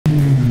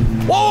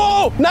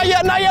no, not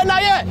yet, not yet,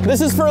 not yet.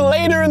 This is for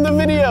later in the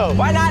video.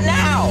 Why not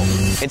now?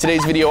 In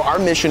today's video, our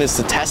mission is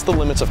to test the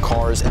limits of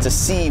cars and to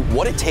see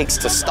what it takes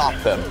to stop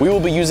them. We will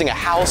be using a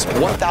house,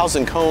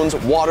 1,000 cones,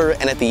 water,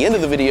 and at the end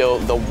of the video,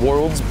 the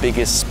world's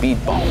biggest speed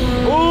bump.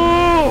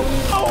 Ooh!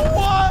 Oh,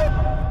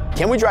 what?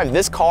 Can we drive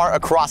this car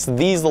across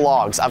these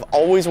logs? I've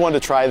always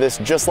wanted to try this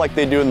just like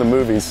they do in the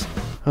movies.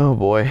 Oh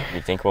boy.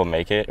 You think we'll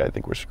make it? I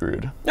think we're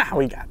screwed. Nah,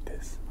 we got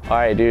this. All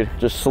right, dude,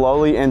 just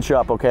slowly inch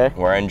up, okay?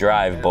 We're in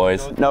drive,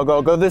 boys. No,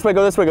 go this way,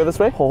 go this way, go this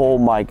way. Oh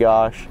my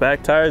gosh.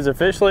 Back tire's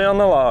officially on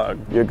the log.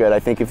 You're good. I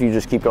think if you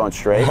just keep going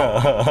straight.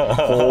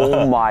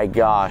 Oh my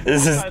gosh.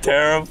 This is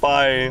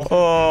terrifying.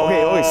 Oh.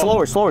 Okay,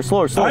 slower.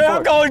 I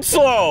am going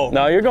slow.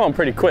 No, you're going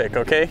pretty quick,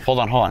 okay? Hold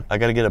on. I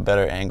gotta get a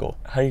better angle.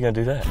 How you gonna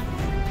do that?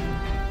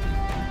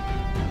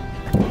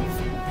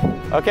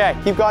 Okay,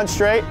 keep going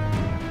straight.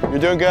 You're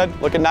doing good,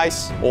 looking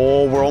nice.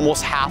 Oh, we're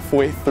almost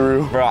halfway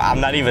through. Bro, I'm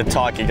not even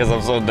talking because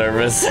I'm so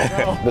nervous.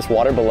 This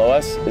water below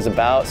us is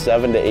about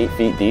 7 to 8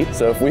 feet deep.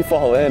 So if we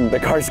fall in, the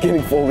car's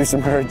getting fully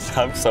submerged.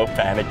 I'm so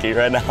panicky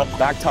right now.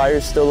 Back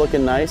tire's still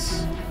looking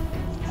nice.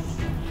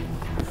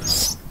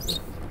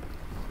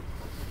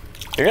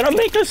 You're gonna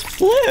make us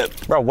flip.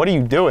 Bro, what are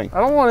you doing? I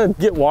don't want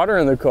to get water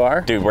in the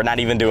car. Dude, we're not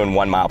even doing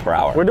 1 mile per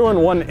hour. We're doing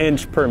 1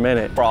 inch per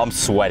minute. Bro, I'm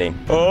sweating.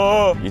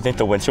 Oh, you think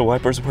the windshield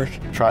wipers work?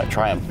 Try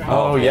them.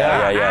 Oh,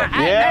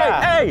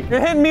 yeah. Hey, you're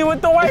hitting me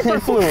with the wiper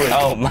fluid.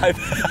 Oh, my.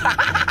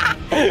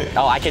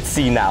 Oh, I can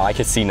see now.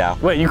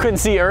 Wait, you couldn't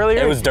see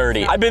earlier? It was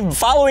dirty. I've been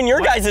following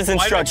your guys'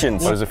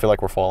 instructions. What does it feel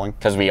like we're falling?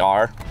 Because we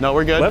are. No,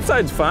 we're good. Left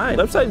side's fine.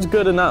 Left side's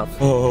good enough.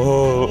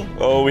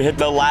 Oh, we hit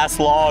the last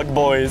log,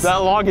 boys. That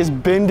log is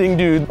bending,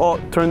 dude.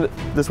 Oh, turn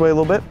this way a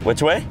little bit.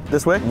 Which way?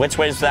 This way. Which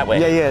way is that way?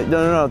 Yeah.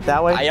 No,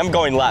 that way. I am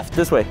going left.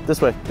 This way.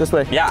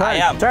 Yeah, turn, I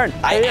am. Turn.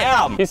 I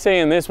am. He's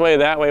saying this way,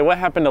 that way. What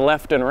happened to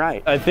left and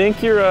right? I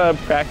think you're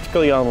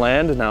practically on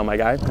land now, my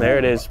guy. There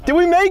it is. Did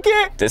we make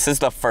it? This is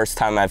the first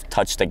time I've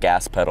touched the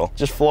gas pedal.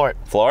 Just floor it.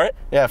 Floor it?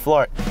 Yeah,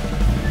 floor it.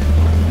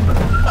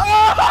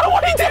 Oh,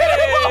 we did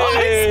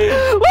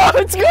it, boys!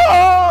 Let's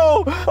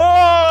go!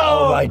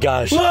 Oh my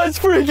gosh. Let's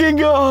freaking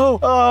go!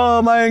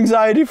 Oh, my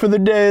anxiety for the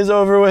day is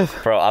over with.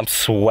 Bro, I'm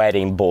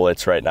sweating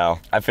bullets right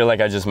now. I feel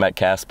like I just met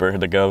Casper,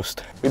 the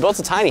ghost. We built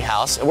a tiny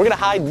house, and we're gonna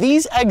hide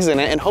these eggs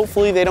in it, and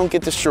hopefully they don't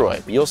get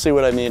destroyed. You'll see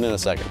what I mean in a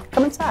second.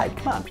 Come inside,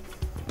 come on.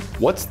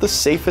 What's the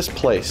safest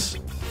place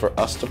for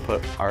us to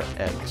put our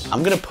eggs?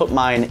 I'm gonna put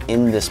mine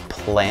in this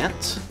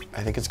plant.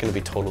 I think it's gonna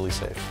be totally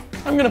safe.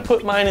 I'm gonna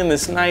put mine in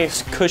this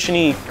nice,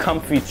 cushiony,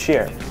 comfy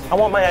chair. I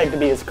want my egg to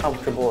be as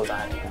comfortable as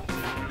I am.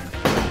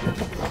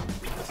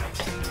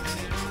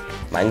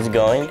 Mine's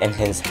going in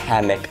his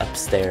hammock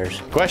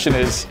upstairs. Question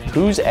is,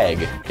 whose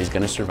egg is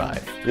gonna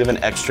survive? We have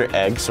an extra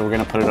egg, so we're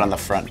gonna put it on the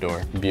front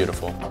door.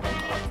 Beautiful.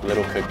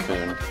 Little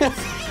cocoon.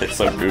 It's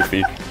so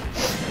goofy.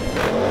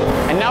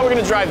 And now we're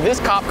gonna drive this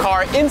cop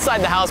car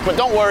inside the house, but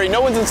don't worry,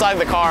 no one's inside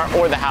the car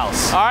or the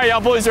house. All right, y'all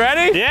boys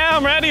ready? Yeah,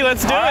 I'm ready.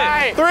 Let's do it. All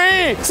right,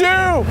 3, 2,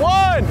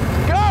 1,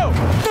 go!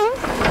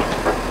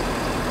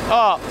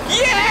 Oh.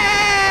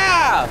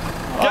 Yeah!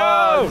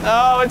 Go!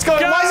 Oh, it's going,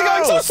 Go! why is it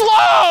going so slow?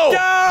 Go!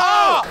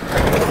 Oh,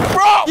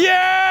 bro!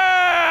 Yeah!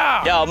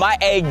 Yo, my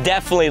egg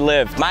definitely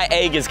lived. My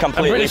egg is I'm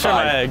completely pretty sure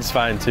fine. my egg's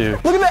fine too.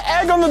 Look at the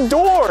egg on the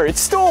door.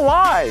 It's still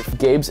alive.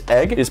 Gabe's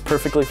egg is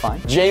perfectly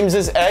fine.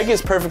 James's egg is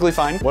perfectly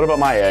fine. What about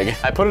my egg?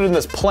 I put it in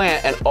this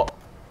plant and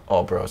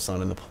oh bro, it's not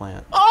in the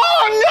plant.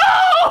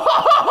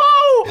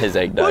 Oh no! His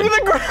egg died. Look at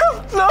the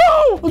ground. No!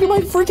 Look at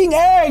my freaking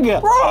egg.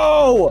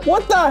 Bro,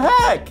 what the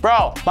heck?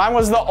 Bro, mine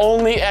was the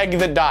only egg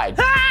that died.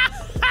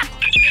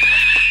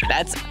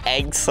 That's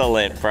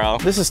excellent, bro.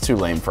 This is too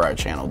lame for our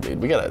channel,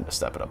 dude. We gotta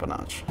step it up a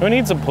notch. Who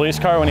needs a police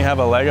car when you have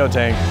a Lego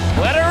tank?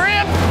 Let her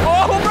rip!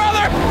 Oh,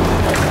 brother!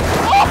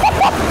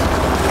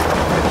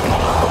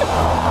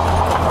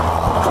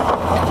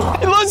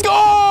 Oh! Let's go!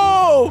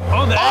 Oh,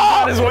 the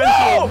egg's on his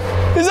windshield.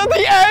 No! Is that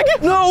the egg?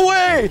 No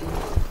way!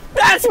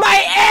 That's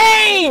my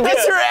egg!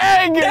 That's your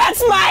egg!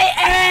 That's my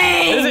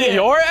egg! Is it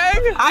your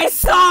egg? I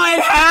saw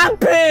it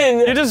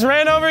happen! You just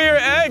ran over your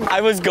egg.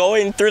 I was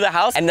going through the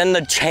house and then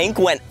the tank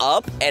went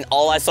up and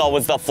all I saw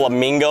was the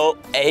flamingo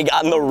egg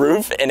on the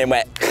roof and it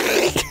went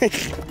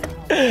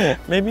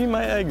Maybe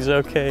my egg's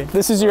okay.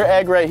 This is your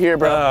egg right here,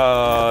 bro.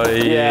 Oh,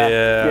 yeah.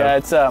 Yeah,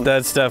 it's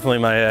That's definitely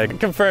my egg.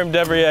 Confirmed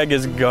every egg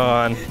is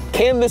gone.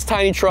 Can this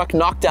tiny truck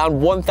knock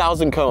down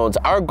 1,000 cones?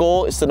 Our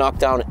goal is to knock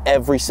down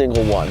every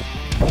single one.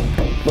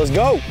 Let's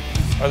go.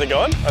 Are they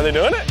going? Are they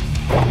doing it?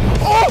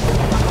 Oh!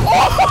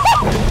 Oh!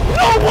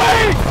 No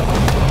way!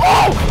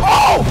 Oh!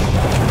 Oh!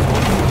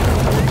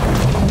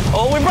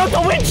 Oh, we broke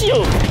the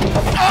windshield!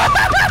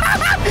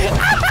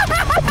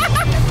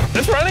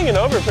 It's running it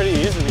over pretty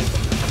easily.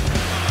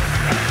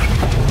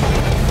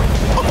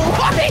 Oh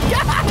my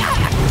God!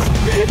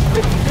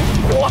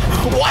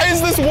 Why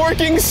is this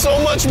working so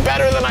much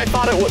better than I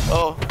thought it would?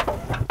 Oh.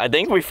 I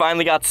think we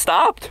finally got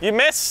stopped. You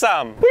missed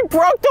some. We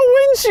broke the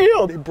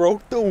windshield! They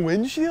broke the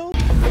windshield?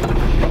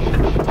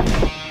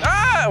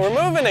 Ah, we're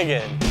moving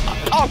again.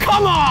 Oh,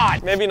 come on!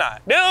 Maybe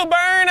not. Bill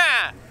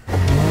Burner!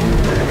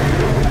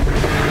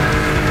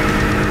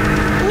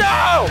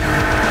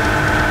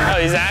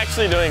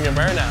 doing a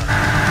burnout.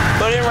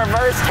 Put it in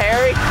reverse,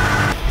 Terry.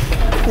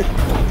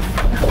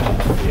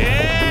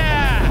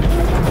 Yeah!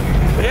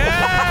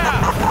 Yeah!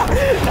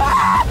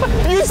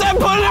 You said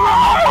put it in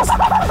reverse!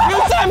 You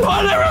said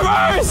put it in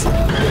reverse!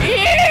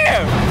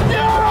 Yeah!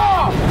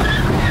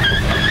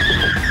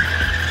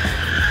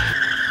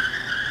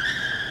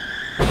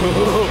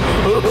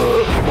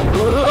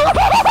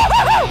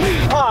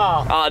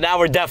 Oh, now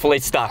we're definitely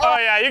stuck. Oh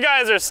yeah, you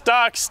guys are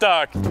stuck.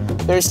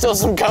 There's still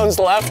some cones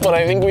left, but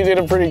I think we did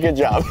a pretty good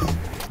job.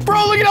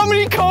 Bro, look at how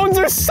many cones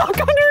are stuck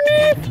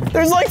underneath.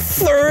 There's like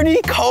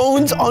 30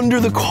 cones under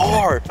the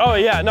car. Oh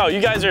yeah, no,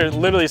 you guys are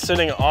literally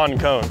sitting on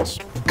cones.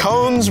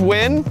 Cones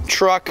win,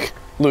 truck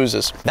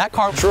loses. That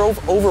car drove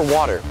over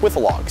water with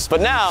logs.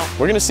 But now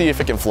we're gonna see if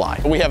it can fly.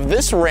 We have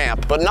this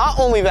ramp, but not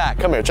only that,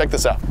 come here, check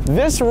this out.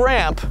 This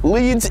ramp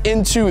leads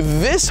into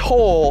this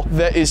hole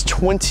that is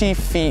 20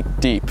 feet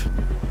deep.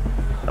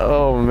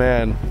 Oh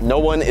man. No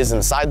one is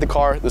inside the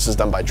car. This is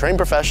done by trained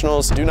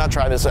professionals. Do not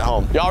try this at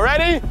home. Y'all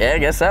ready? Yeah, I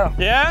guess so.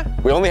 Yeah?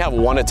 We only have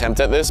one attempt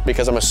at this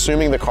because I'm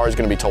assuming the car is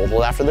gonna be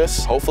totaled after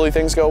this. Hopefully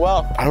things go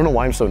well. I don't know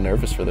why I'm so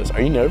nervous for this.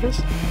 Are you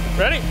nervous?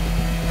 Ready?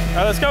 All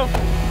right, let's go.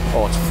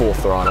 Oh, it's full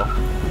throttle.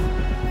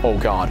 Oh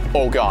God,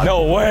 oh God.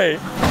 No way.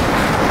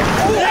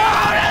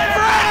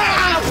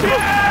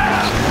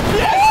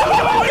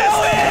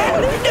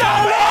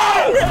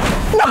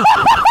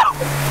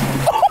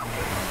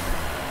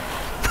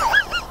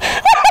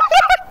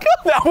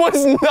 That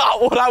was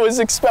not what I was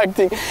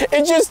expecting.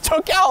 It just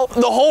took out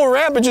the whole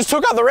ramp. It just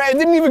took out the ramp. It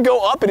didn't even go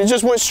up and it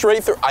just went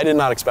straight through. I did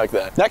not expect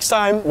that. Next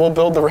time, we'll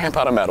build the ramp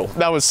out of metal.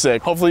 That was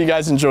sick. Hopefully you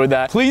guys enjoyed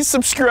that. Please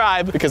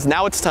subscribe because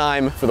now it's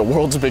time for the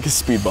world's biggest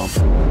speed bump.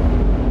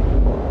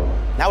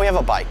 Now we have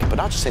a bike, but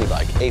not just any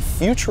bike, a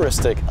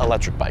futuristic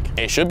electric bike.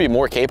 It should be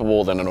more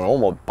capable than a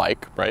normal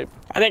bike, right?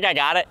 I think I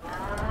got it.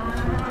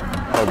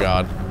 Oh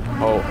God.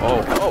 Oh.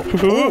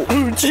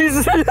 Ooh,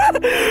 Jesus.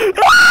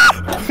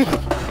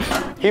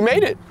 He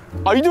made it.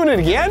 Are you doing it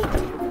again?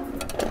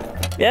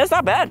 Yeah, it's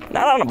not bad.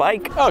 Not on a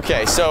bike.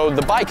 Okay, so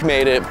the bike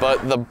made it,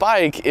 but the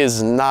bike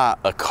is not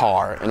a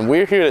car, and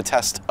we're here to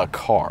test a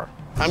car.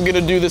 I'm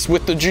gonna do this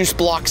with the juice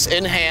blocks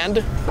in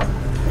hand.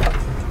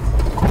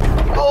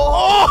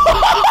 Oh!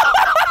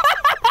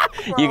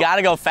 You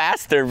gotta go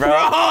faster, bro. Bro,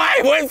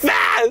 I went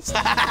fast!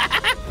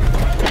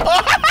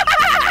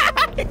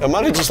 I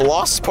might have just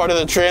lost part of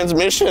the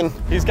transmission.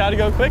 He's got to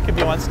go quick if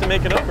he wants to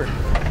make it over.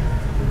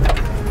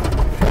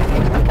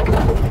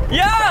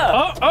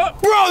 Yeah! Oh.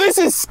 Bro, this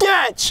is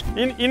sketch!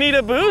 You need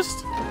a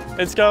boost?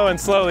 It's going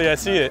slowly, I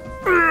see it.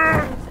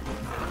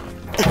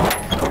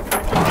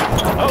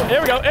 Oh,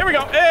 here we go,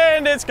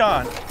 and it's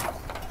gone.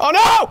 Oh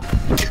no!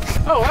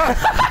 Oh, wow.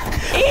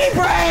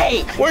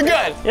 E-brake! We're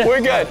good,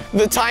 we're good.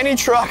 The tiny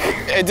truck,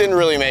 it didn't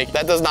really make,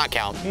 that does not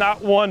count.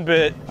 Not one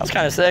bit. That's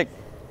kind of sick.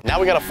 Now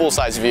we got a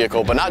full-size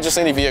vehicle, but not just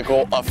any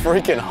vehicle, a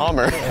freaking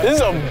Hummer. This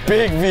is a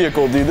big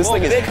vehicle, dude. This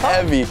thing is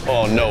heavy.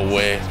 Oh, no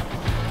way.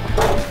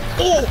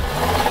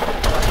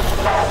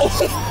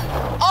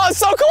 Oh, it's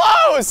so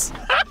close!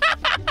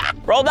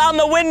 Roll down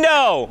the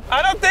window.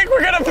 I don't think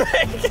we're gonna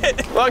make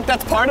it. Look,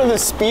 that's part of the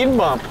speed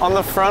bump on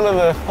the front of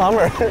the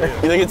Hummer.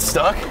 You think it's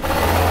stuck?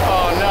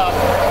 Oh, no.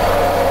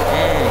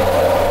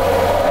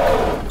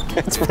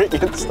 It's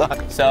freaking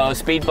stuck. So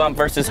speed bump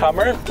versus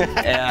Hummer,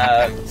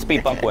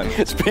 speed bump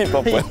wins. Speed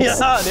bump wins.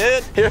 Yeah,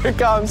 dude. Here it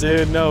comes.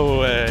 Dude, no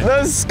way.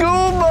 The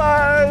school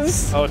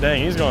bus. Oh,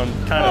 dang, he's going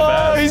kind of Oh,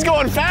 fast. he's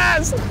going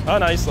fast. Oh,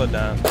 no, he slowed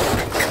down.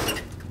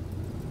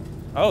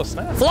 Oh,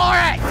 snap. Floor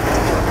it!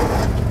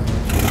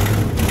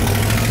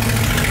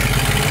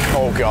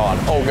 Oh, God.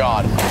 Oh,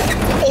 God.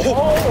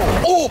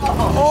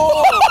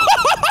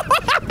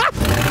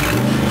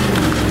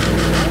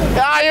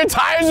 Ah, your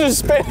tires are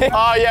spinning.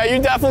 Oh, yeah,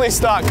 you're definitely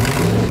stuck.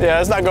 Yeah,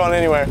 it's not going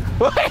anywhere.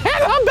 Look at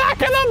the back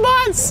of the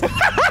bus.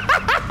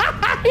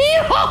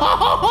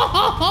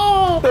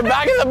 The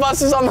back of the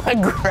bus is on the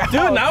ground.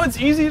 Dude, now it's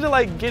easy to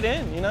like get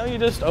in, you know? You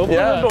just open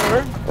the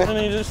door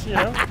and you just, you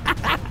know.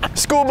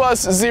 School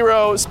bus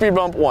 0, speed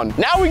bump 1.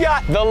 Now we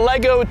got the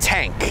Lego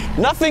tank.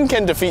 Nothing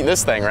can defeat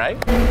this thing, right?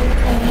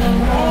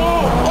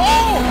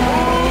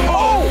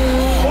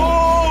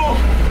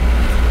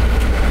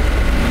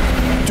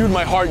 Dude,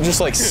 my heart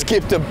just like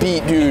skipped a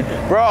beat, dude.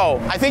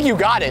 Bro, I think you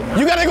got it.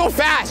 You gotta go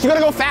fast. You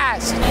gotta go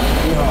fast.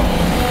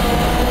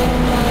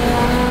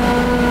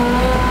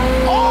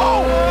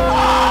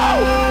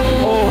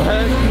 Oh,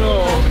 heck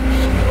no.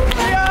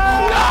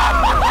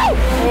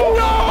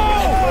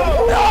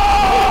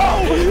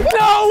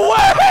 No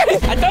way.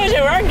 I told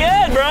you we're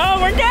good, bro.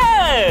 We're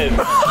good.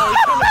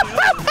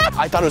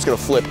 I thought it was gonna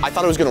flip. I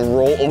thought it was gonna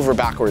roll over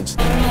backwards.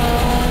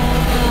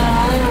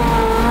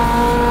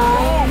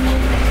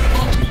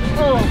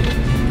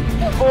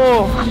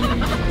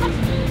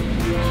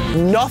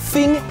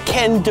 Nothing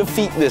can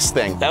defeat this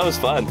thing. That was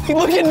fun.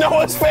 Look at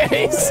Noah's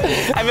face.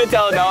 I've been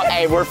telling Noah,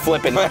 hey, we're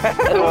flipping.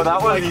 Oh,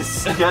 that was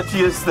the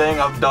sketchiest thing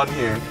I've done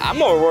here. I'm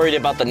more worried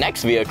about the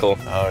next vehicle.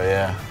 Oh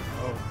yeah,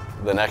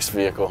 the next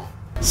vehicle.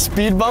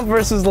 Speed bump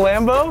versus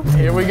Lambo.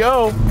 Here we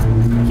go.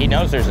 He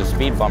knows there's a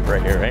speed bump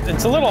right here, right?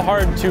 It's a little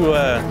hard to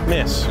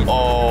miss.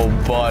 Oh,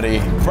 buddy.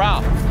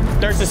 Bro,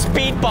 there's a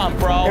speed bump,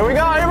 bro. Here we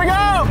go, here we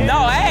go.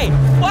 No, hey.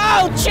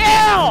 Whoa,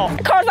 chill.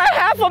 That car's like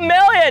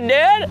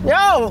 $500,000, dude.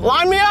 Yo,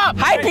 line me up.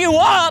 Hype you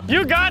up.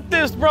 You got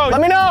this, bro.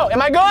 Let me know,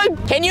 am I good?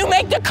 Can you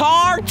make the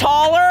car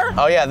taller?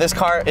 Oh yeah, this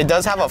car, it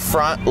does have a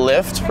front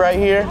lift right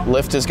here.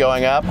 Lift is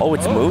going up. Oh,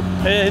 it's moved.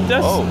 It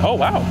does. Oh,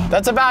 wow.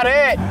 That's about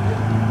it.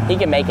 He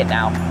can make it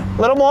now.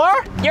 A little more?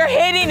 You're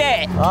hitting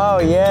it. Oh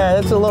yeah,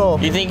 that's a little.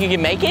 You think you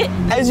can make it?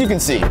 As you can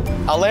see,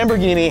 a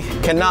Lamborghini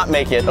cannot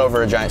make it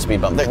over a giant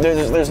speed bump.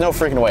 There's no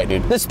freaking way,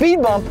 dude. The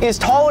speed bump is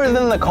taller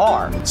than the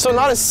car. So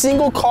not a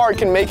single car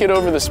can make it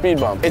over the speed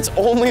bump. It's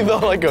only the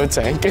Lego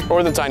tank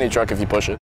or the tiny truck if you push it.